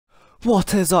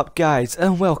What is up, guys,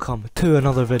 and welcome to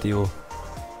another video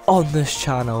on this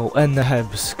channel in the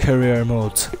Hibs career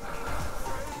mode.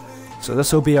 So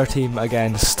this will be our team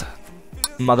against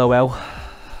Motherwell.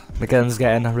 McGinn's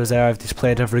getting reserved, he's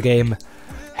played every game.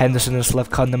 Henderson and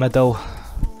Slivka in the middle.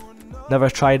 Never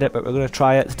tried it, but we're going to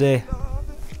try it today.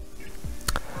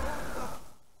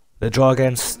 The draw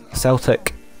against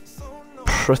Celtic,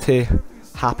 pretty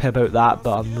happy about that,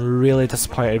 but I'm really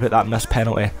disappointed about that missed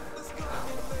penalty.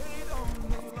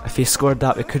 If he scored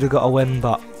that, we could have got a win,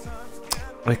 but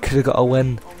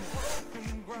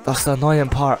that's the annoying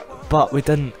part, but we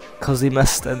didn't because he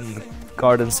missed and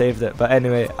Gordon saved it. But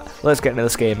anyway, let's get into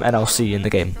this game and I'll see you in the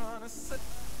game.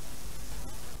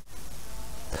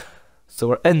 So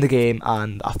we're in the game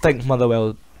and I think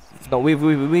Motherwell, no, we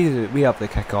have the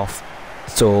kick off,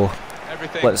 so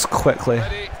let's quickly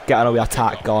get our wee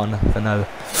attack going for now,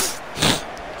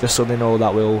 just so they know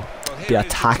that we'll be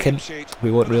attacking. We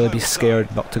won't really be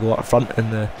scared not to go up front.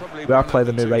 We are playing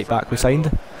the new right back we signed.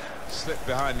 It's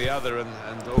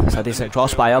a decent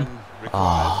cross by him.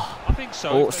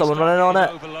 Oh, someone running on it.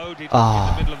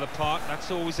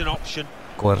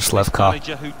 Go on, Slivka.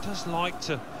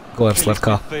 Go on,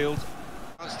 Slivka.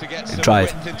 Drive.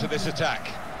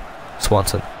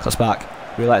 Swanson cuts back.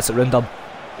 Relets it round him.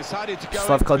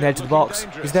 Slivka on the edge of the box.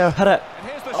 He's there. Hit it.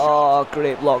 Oh,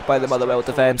 great block by the Motherwell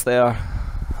defence there.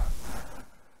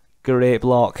 Great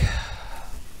block.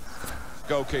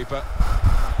 Goalkeeper.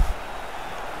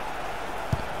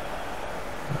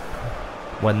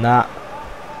 Win that.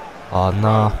 Oh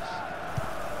no.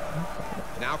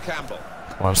 Now Campbell.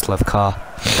 Come on, Slivka.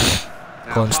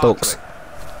 Go on, Stokes.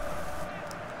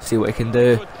 See what he can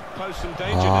do.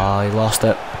 Oh, he lost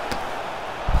it.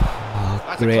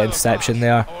 Oh, great interception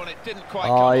there.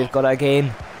 Oh, you've got it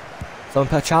again. Someone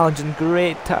put a challenge in.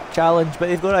 Great challenge,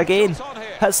 but you've got it again.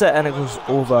 Hits it and it goes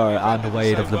over and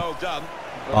wide of the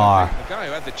bar. The guy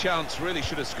who had the chance really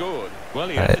should have scored. Well,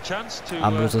 he had the chance to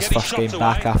Ambrose's first game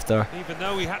back after even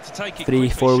though he had to take it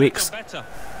 3-4 weeks. Let's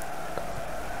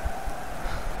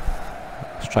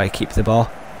try to keep the ball.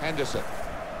 Henderson.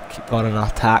 Keep going on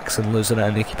attacks and losing it,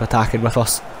 and they keep attacking with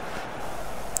us.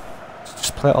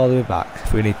 Just play it all the way back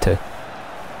if we need to.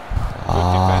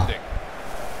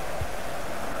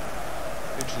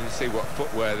 Interesting to see what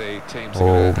footwear the teams are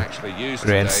going to actually use.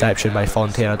 Great interception by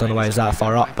Fontaine. I don't know why he's that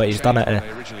far up, but he's done it and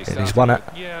he's won it.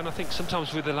 Yeah, and I think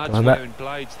sometimes with the lads wearing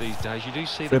blades these days, you do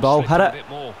see free ball, hit it.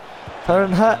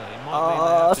 Turn hit.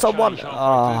 Someone.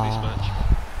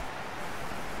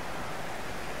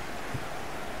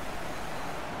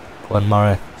 Go on,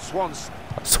 Murray.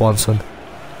 Swanson.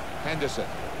 Henderson.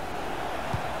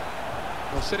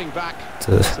 Well, sitting back,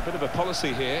 it's a bit of a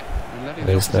policy here. Letting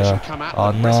the opposition come out.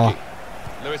 Oh no.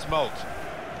 Lewis Moult.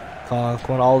 Come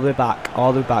on, all the way back,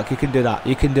 all the way back. You can do that,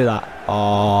 you can do that.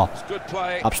 Oh,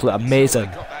 absolutely amazing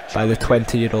by the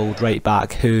 20-year-old right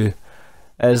back who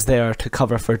is there to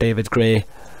cover for David Gray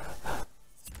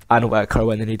and Whitaker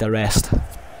when they need a rest.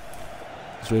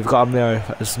 So we've got him there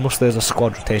mostly as a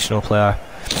squad rotational player.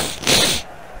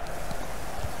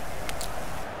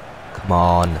 Come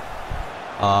on.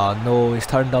 Oh no, he's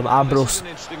turned him. Ambrose.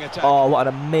 Oh, what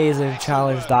an amazing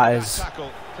challenge that is.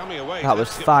 That was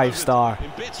 5-star.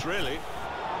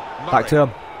 Back to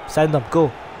him. Send him.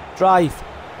 Go. Drive.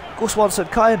 Go Swanson.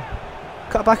 Cut him.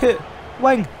 Cut back out.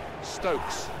 Wing.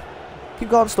 Stokes. Keep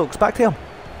going, Stokes. Back to him.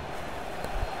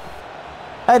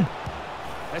 In.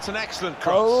 It's an excellent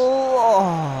cross.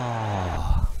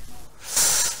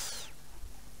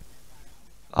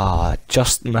 Oh,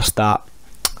 just missed that.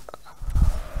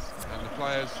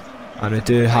 And we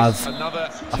do have a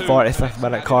 45th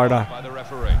minute corner.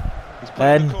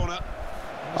 In.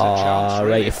 Oh,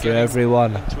 right through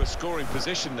everyone.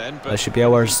 That should be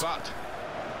ours.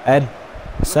 In.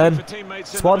 Sin.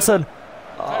 Swanson.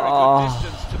 Oh.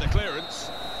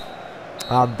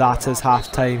 And that is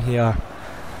half time here.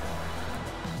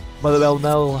 Motherwell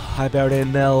 0,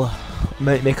 Hibernian 0.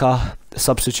 Might make a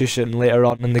substitution later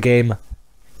on in the game.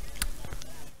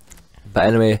 But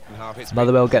anyway,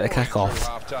 Motherwell get the kick off,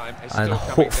 and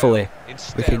hopefully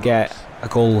we can get a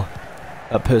goal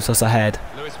that puts us ahead.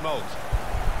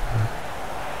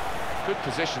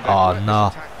 Oh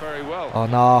no. Oh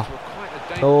no.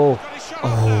 No.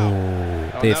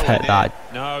 Oh, they've hit that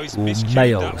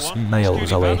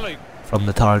miles away from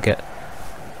the target.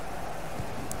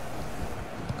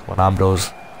 Come on,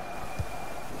 Ambrose.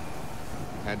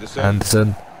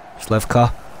 Henderson.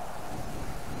 Slivka.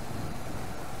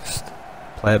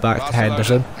 Play it back to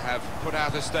Henderson. Have put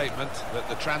out a statement that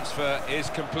the transfer is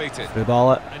completed. Through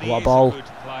ball it. What a ball.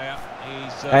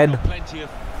 In.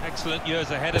 Excellent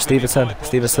years ahead of Stevenson,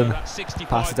 Stevenson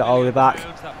passes it all the way back.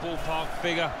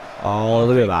 All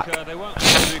the way back. They won't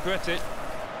regret it.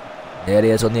 There he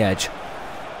is on the edge.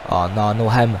 Oh no, no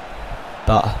him.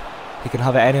 But he can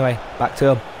have it anyway. Back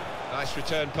to him. Nice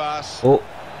return pass. Oh,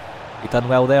 he done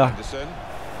well there. Anderson.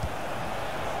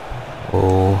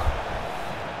 Oh,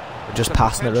 we're just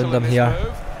passing it around him here.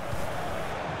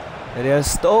 There he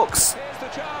is, Stokes.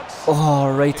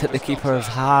 Oh, right at the keeper's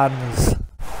hands.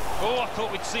 Oh, I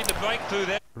thought we'd seen the breakthrough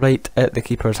there. Right at the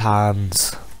keeper's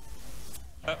hands.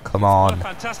 Come on.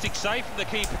 Fantastic save from the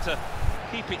keeper to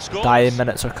keep it scoreless. Dying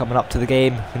minutes are coming up to the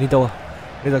game. We need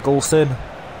a goal soon.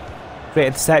 Great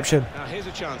interception. Now here's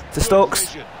a chance. To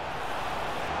Stokes.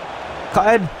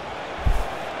 Cut in.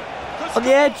 On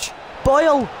the edge.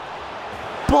 Boyle.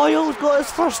 Boyle's got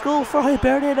his first goal for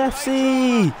Hibernian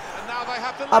FC.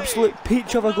 Absolute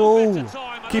peach of a goal.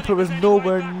 Keeper was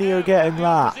nowhere near getting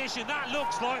that.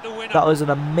 That was an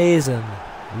amazing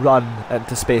run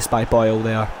into space by Boyle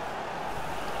there.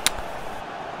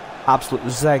 Absolute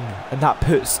zing, and that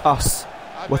puts us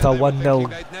with a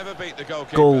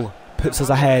 1-0 goal. Puts us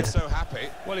ahead.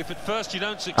 Well, if at first you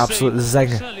don't succeed, absolute zing.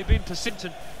 certainly been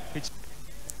persistent.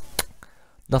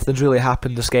 Nothing's really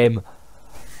happened this game,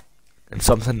 and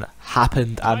something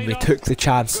happened, and we took the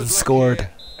chance and scored.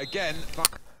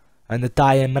 In the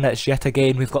dying minutes, yet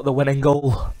again, we've got the winning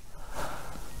goal.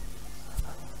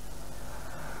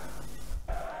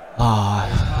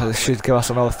 Ah, this should give us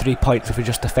another 3 points if we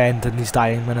just defend in these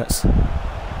dying minutes.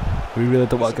 We really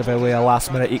don't want to give away a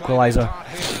last-minute equaliser.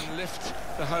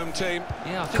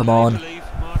 Come on.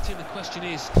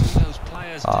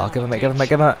 Oh, give him it, give him it,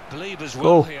 give him it.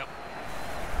 Go.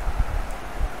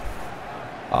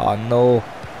 Oh no.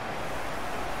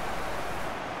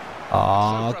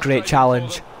 Oh, great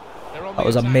challenge. That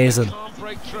was amazing.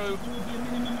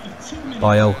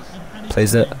 Boyle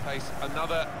plays it.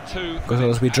 Goes on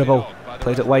as we dribble.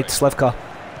 Plays it wide to Slivka.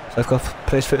 Slivka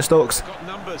plays through to Stokes.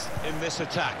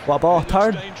 What a ball.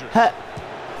 Turn. Hit.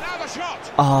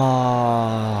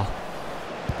 Ah.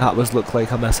 That was looked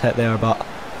like a miss hit there, but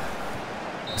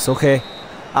it's okay.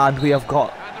 And we have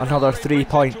got another 3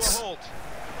 points.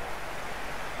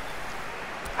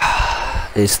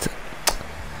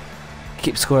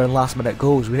 Keep scoring last minute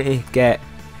goals. We need to get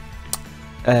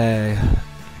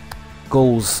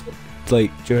goals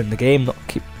like during the game,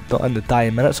 not in the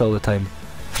dying minutes all the time.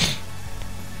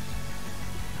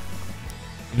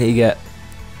 We need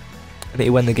to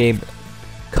win the game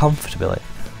comfortably.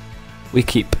 We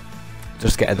keep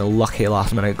just getting the lucky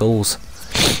last minute goals.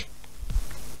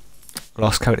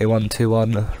 Ross County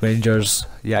 1-2-1, Rangers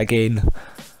yet again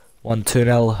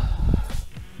 1-2-0.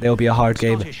 They'll be a hard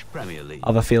game. I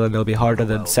have a feeling they'll be harder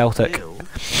than Celtic.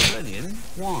 Let's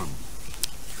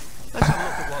have a look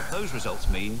at what those results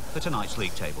mean for tonight's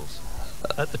league tables.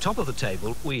 At the top of the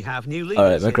table, we have new leaders.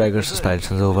 Alright, McGregor's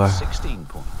suspension's over. 16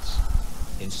 points.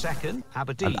 In second,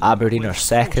 Aberdeen. And Aberdeen are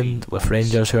second, with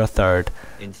Rangers who are third.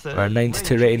 We're a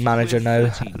 92 rating manager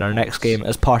now, and our next game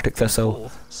is Partick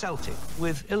Thistle. Celtic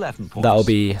with 11 points. That'll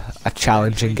be a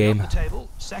challenging game. Table,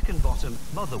 second bottom,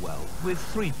 Motherwell with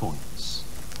 3 points.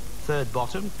 Third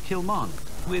bottom, Kilmarnock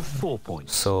with 4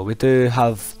 points. So we do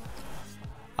have.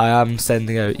 I am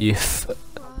sending out youth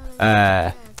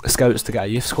scouts to get a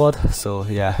youth squad. So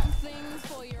yeah,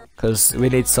 because we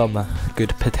need some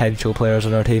good potential players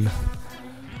on our team.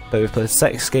 But we've played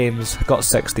 6 games, got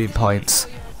 16 points.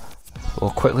 We'll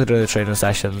quickly do the training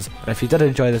sessions. And if you did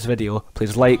enjoy this video,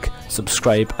 please like,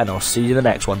 subscribe, and I'll see you in the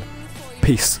next one.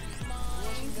 Peace.